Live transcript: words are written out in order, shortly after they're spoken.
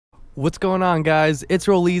What's going on, guys? It's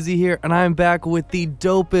Rolleezy here, and I'm back with the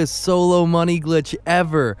dopest solo money glitch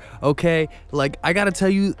ever. Okay, like I gotta tell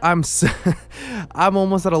you, I'm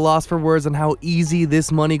almost at a loss for words on how easy this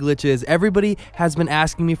money glitch is. Everybody has been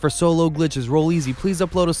asking me for solo glitches. Rolleezy, please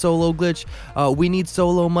upload a solo glitch. We need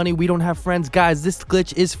solo money. We don't have friends, guys. This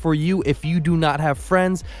glitch is for you. If you do not have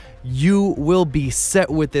friends, you will be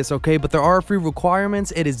set with this, okay? But there are a few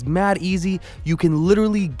requirements. It is mad easy. You can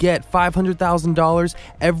literally get $500,000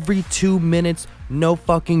 every 2 minutes. No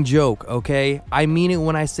fucking joke, okay? I mean it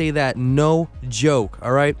when I say that. No joke,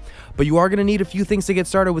 all right? But you are going to need a few things to get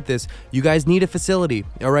started with this. You guys need a facility,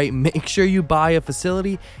 all right? Make sure you buy a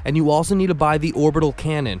facility, and you also need to buy the orbital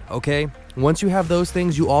cannon, okay? Once you have those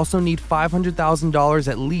things, you also need $500,000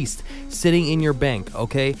 at least sitting in your bank,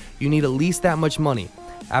 okay? You need at least that much money.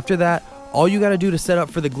 After that, all you got to do to set up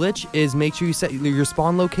for the glitch is make sure you set your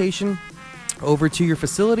spawn location over to your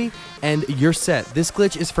facility and you're set. This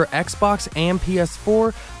glitch is for Xbox and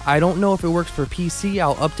PS4. I don't know if it works for PC.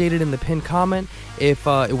 I'll update it in the pinned comment if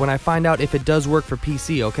when I find out if it does work for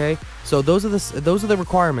PC, okay? So those are the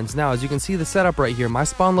requirements. Now, as you can see the setup right here, my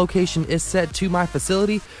spawn location is set to my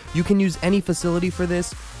facility. You can use any facility for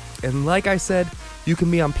this. And like I said, you can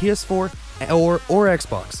be on PS4 or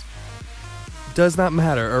Xbox. Does not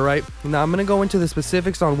matter, all right? Now I'm gonna go into the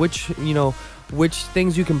specifics on which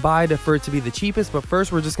things you can buy for it to be the cheapest, but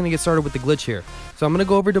first we're just gonna get started with the glitch here. So I'm gonna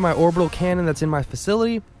go over to my orbital cannon that's in my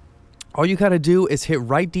facility. All you gotta do is hit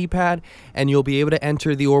right D-pad and you'll be able to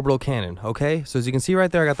enter the orbital cannon, okay? So as you can see right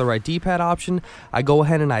there, I got the right D-pad option. I go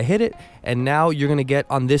ahead and I hit it, and now you're gonna get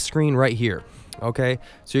on this screen right here. Okay,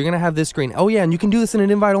 so you're gonna have this screen. Oh yeah, and you can do this in an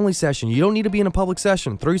invite only session. You don't need to be in a public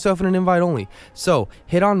session. Throw yourself in an invite only. So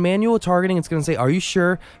hit on manual targeting. It's gonna say, are you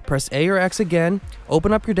sure? Press A or X again.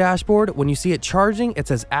 Open up your dashboard. When you see it charging, it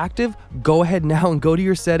says active. Go ahead now and go to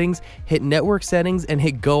your settings, hit network settings, and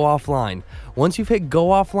hit go offline. Once you've hit go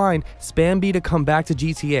offline, spam B to come back to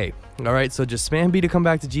GTA. All right, so just spam B to come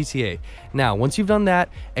back to GTA. Now, once you've done that,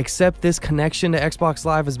 accept this connection to Xbox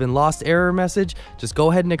Live has been lost error message. Just go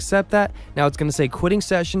ahead and accept that. Now it's gonna say quitting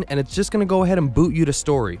session, and it's just gonna go ahead and boot you to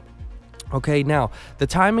story. Okay, now the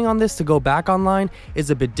timing on this to go back online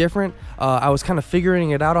is a bit different. I was kind of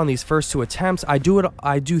figuring it out on these first 2 attempts. I do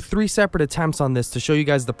 3 separate attempts on this to show you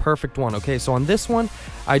guys the perfect one. Okay, so on this one,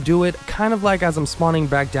 I do it kind of like as I'm spawning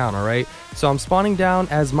back down. All right, so I'm spawning down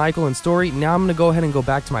as Michael in story. Now I'm gonna go ahead and go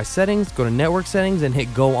back to my settings, go to network settings, and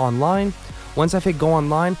hit go online. Once I've hit go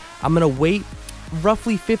online, I'm gonna wait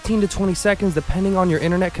roughly 15 to 20 seconds depending on your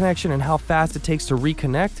internet connection and how fast it takes to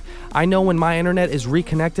reconnect. I know when my internet is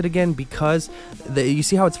reconnected again because you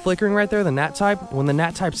see how it's flickering right there, the NAT type? When the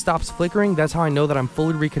NAT type stops flickering, that's how I know that I'm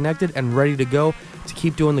fully reconnected and ready to go to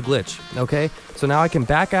keep doing the glitch, okay? So now I can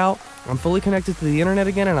back out. I'm fully connected to the internet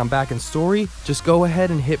again and I'm back in story. Just go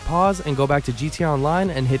ahead and hit pause and go back to GTA Online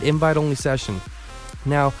and hit invite only session.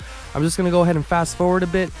 Now, I'm just going to go ahead and fast forward a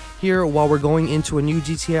bit here while we're going into a new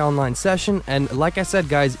GTA Online session. And like I said,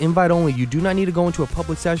 guys, invite only. You do not need to go into a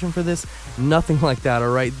public session for this. Nothing like that,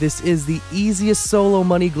 all right? This is the easiest solo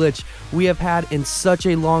money glitch we have had in such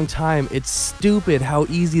a long time. It's stupid how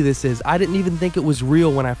easy this is. I didn't even think it was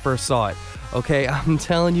real when I first saw it, okay? I'm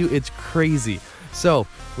telling you, it's crazy. So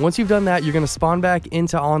once you've done that, you're going to spawn back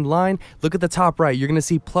into online. Look at the top right. You're going to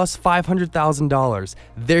see plus $500,000.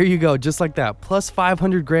 There you go, just like that. Plus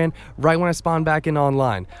 500 grand right when I spawn back in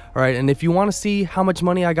online. All right, and if you want to see how much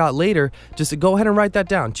money I got later, just go ahead and write that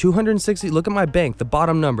down. 260, look at my bank, the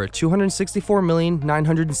bottom number,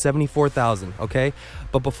 264,974,000, okay?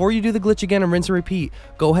 But before you do the glitch again and rinse and repeat,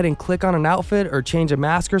 go ahead and click on an outfit or change a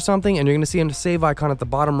mask or something, and you're going to see a save icon at the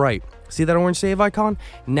bottom right. See that orange save icon?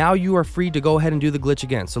 Now you are free to go ahead and do the glitch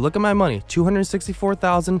again. So look at my money,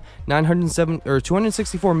 264,907 or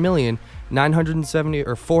 264,970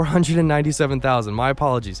 or 497,000. My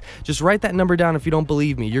apologies. Just write that number down if you don't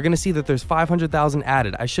believe me. You're gonna see that there's 500,000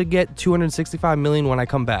 added. I should get 265 million when I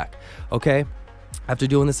come back. Okay. After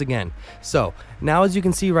doing this again. So now, as you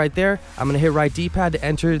can see right there, I'm gonna hit right D-pad to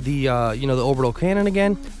enter the the orbital cannon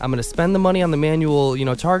again. I'm gonna spend the money on the manual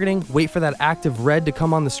targeting, wait for that active red to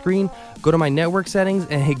come on the screen, go to my network settings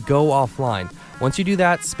and hit go offline. Once you do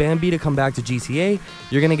that, spam B to come back to GTA.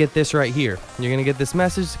 You're gonna get this right here. You're gonna get this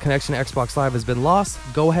message: connection to Xbox Live has been lost.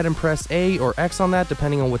 Go ahead and press A or X on that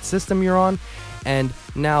depending on what system you're on. And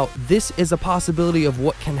now this is a possibility of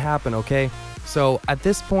what can happen, okay? So at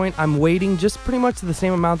this point, I'm waiting just pretty much the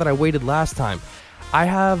same amount that I waited last time. I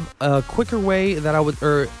have a quicker way that I would,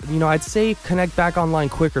 I'd say connect back online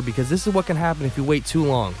quicker, because this is what can happen if you wait too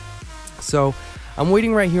long. So I'm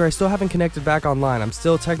waiting right here. I still haven't connected back online. I'm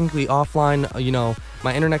still technically offline. You know,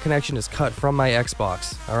 my internet connection is cut from my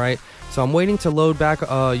Xbox. All right. So I'm waiting to load back,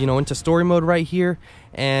 you know, into story mode right here.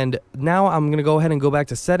 And now I'm going to go ahead and go back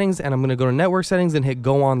to settings, and I'm going to go to network settings and hit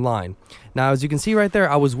go online. Now, as you can see right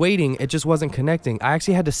there, I was waiting. It just wasn't connecting. I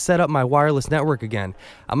actually had to set up my wireless network again.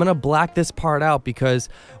 I'm going to black this part out because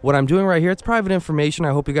what I'm doing right here, it's private information.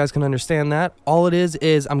 I hope you guys can understand that. All it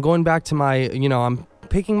is I'm going back to my, you know, I'm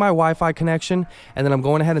picking my Wi-Fi connection, and then I'm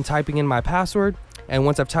going ahead and typing in my password. And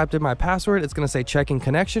once I've typed in my password, it's going to say checking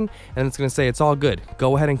connection, and it's going to say it's all good.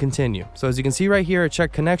 Go ahead and continue. So as you can see right here, it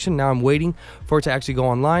checked connection. Now I'm waiting for it to actually go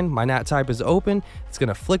online. My NAT type is open. It's going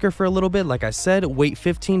to flicker for a little bit. Like I said, wait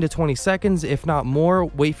 15 to 20 seconds, if not more.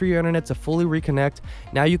 Wait for your internet to fully reconnect.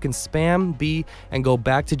 Now you can spam B and go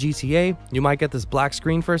back to GTA. You might get this black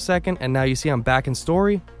screen for a second, and now you see I'm back in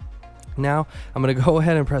story. Now I'm going to go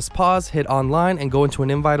ahead and press pause, hit online, and go into an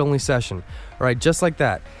invite-only session. All right, just like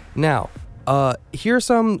that. Now, here's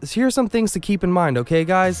some things to keep in mind, okay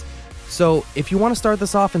guys? So if you want to start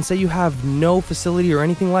this off and say you have no facility or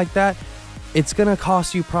anything like that, it's gonna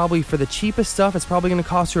cost you probably, for the cheapest stuff, it's probably gonna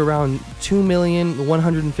cost you around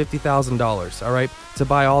 $2,150,000, all right, to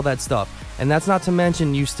buy all that stuff. And that's not to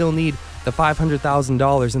mention you still need the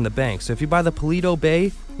 $500,000 in the bank. So if you buy the Paleto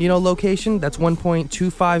Bay, you know, location, that's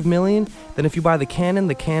 1.25 million. Then if you buy the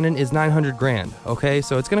cannon is 900 grand. Okay,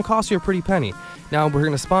 so it's gonna cost you a pretty penny. Now we're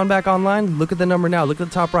gonna spawn back online. Look at the number now. Look at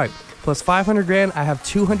the top right. Plus 500 grand. I have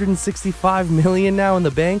 265 million now in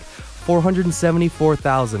the bank.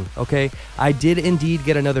 474,000. Okay, I did indeed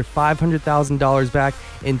get another $500,000 back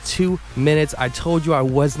in 2 minutes. I told you I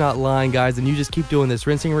was not lying, guys, and you just keep doing this,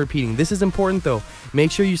 rinsing and repeating. This is important though. Make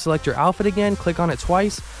sure you select your outfit again, click on it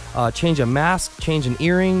twice, change a mask, change an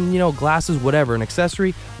earring, you know, glasses, whatever, an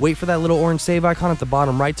accessory. Wait for that little orange save icon at the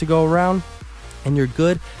bottom right to go around, and you're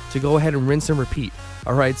good to go ahead and rinse and repeat.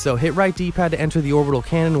 Alright, so hit right D-pad to enter the orbital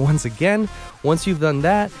cannon once again. Once you've done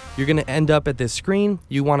that, you're going to end up at this screen.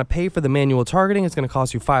 You want to pay for the manual targeting. It's going to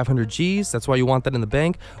cost you 500 Gs. That's why you want that in the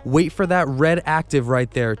bank. Wait for that red active right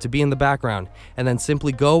there to be in the background, and then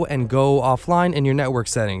simply go offline in your network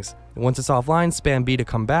settings. Once it's offline, spam B to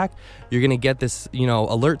come back. You're going to get this, you know,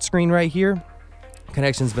 alert screen right here.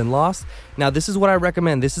 Connection's been lost. Now this is what I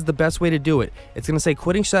recommend. This is the best way to do it. It's going to say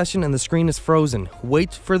quitting session and the screen is frozen.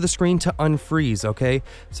 Wait for the screen to unfreeze, okay?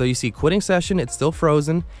 So you see quitting session, it's still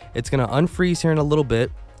frozen. It's going to unfreeze here in a little bit.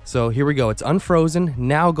 So here we go, it's unfrozen.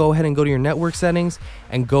 Now go ahead and go to your network settings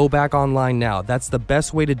and go back online now. That's the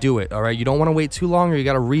best way to do it, all right? You don't want to wait too long, or you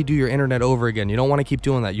got to redo your internet over again. You don't want to keep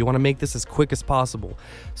doing that. You want to make this as quick as possible.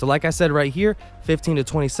 So like I said right here, 15 to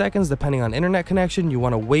 20 seconds depending on internet connection. You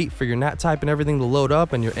want to wait for your NAT type and everything to load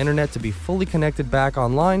up and your internet to be fully connected back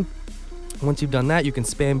online. Once you've done that, you can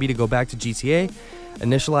spam B to go back to GTA,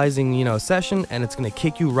 initializing, you know, session, and it's going to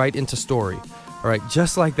kick you right into story. All right,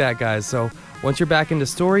 just like that, guys. So once you're back into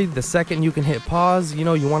story, the second you can hit pause, you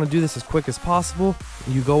know, you want to do this as quick as possible.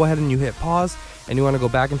 You go ahead and you hit pause, and you want to go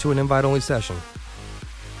back into an invite-only session.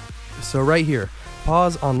 So right here,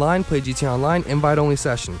 pause online, play GTA Online, invite-only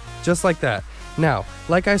session, just like that. Now,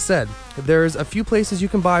 like I said, there's a few places you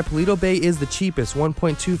can buy. Paleto Bay is the cheapest,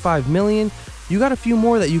 1.25 million. You got a few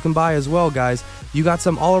more that you can buy as well, guys. You got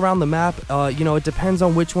some all around the map. You know, it depends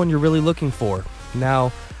on which one you're really looking for.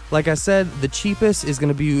 Now, like I said, the cheapest is going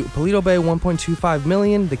to be Paleto Bay, 1.25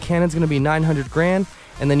 million. The cannon's going to be 900 grand,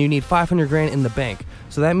 and then you need 500 grand in the bank.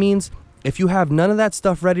 So that means if you have none of that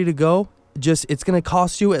stuff ready to go, it's going to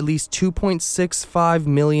cost you at least $2.65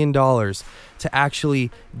 million to actually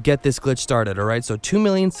get this glitch started, all right? So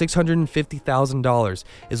 $2,650,000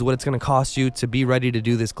 is what it's going to cost you to be ready to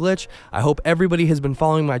do this glitch. I hope everybody has been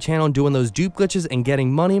following my channel and doing those dupe glitches and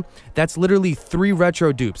getting money. That's literally 3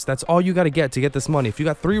 retro dupes. That's all you got to get this money. If you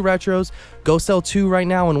got 3 retros, go sell 2 right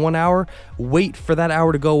now in 1 hour, wait for that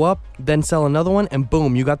hour to go up, then sell another one, and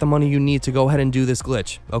boom, you got the money you need to go ahead and do this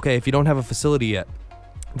glitch, okay? If you don't have a facility yet.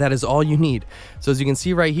 That is all you need. So as you can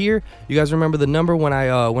see right here, you guys remember the number when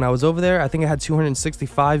I was over there? I think I had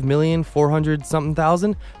 265,400 something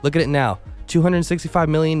thousand. Look at it now.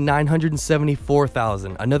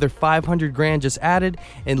 265,974,000. Another 500 grand just added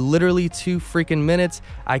in literally 2 freaking minutes.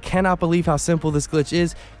 I cannot believe how simple this glitch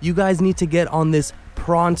is. You guys need to get on this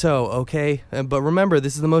pronto, okay? But remember,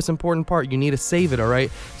 this is the most important part. You need to save it, all right?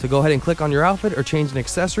 So go ahead and click on your outfit or change an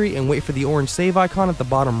accessory and wait for the orange save icon at the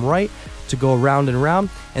bottom right to go around and around,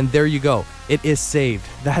 and there you go. It is saved.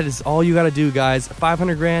 That is all you got to do, guys.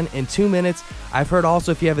 500 grand in 2 minutes. I've heard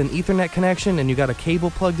also if you have an Ethernet connection and you got a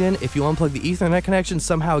cable plugged in, if you unplug the Ethernet connection,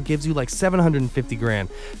 somehow it gives you like 750 grand.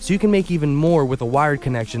 So you can make even more with a wired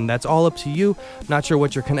connection. That's all up to you. Not sure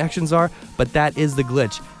what your connections are, but that is the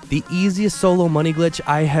glitch. The easiest solo money glitch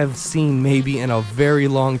I have seen maybe in a very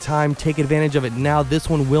long time. Take advantage of it now. This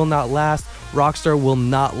one will not last. Rockstar will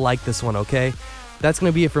not like this one, okay? That's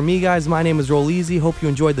going to be it for me, guys. My name is Rolleezy. Hope you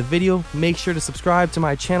enjoyed the video. Make sure to subscribe to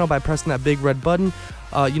my channel by pressing that big red button.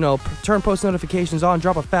 Turn post notifications on.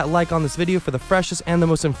 Drop a fat like on this video for the freshest and the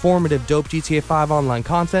most informative dope GTA 5 online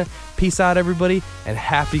content. Peace out, everybody, and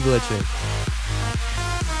happy glitching.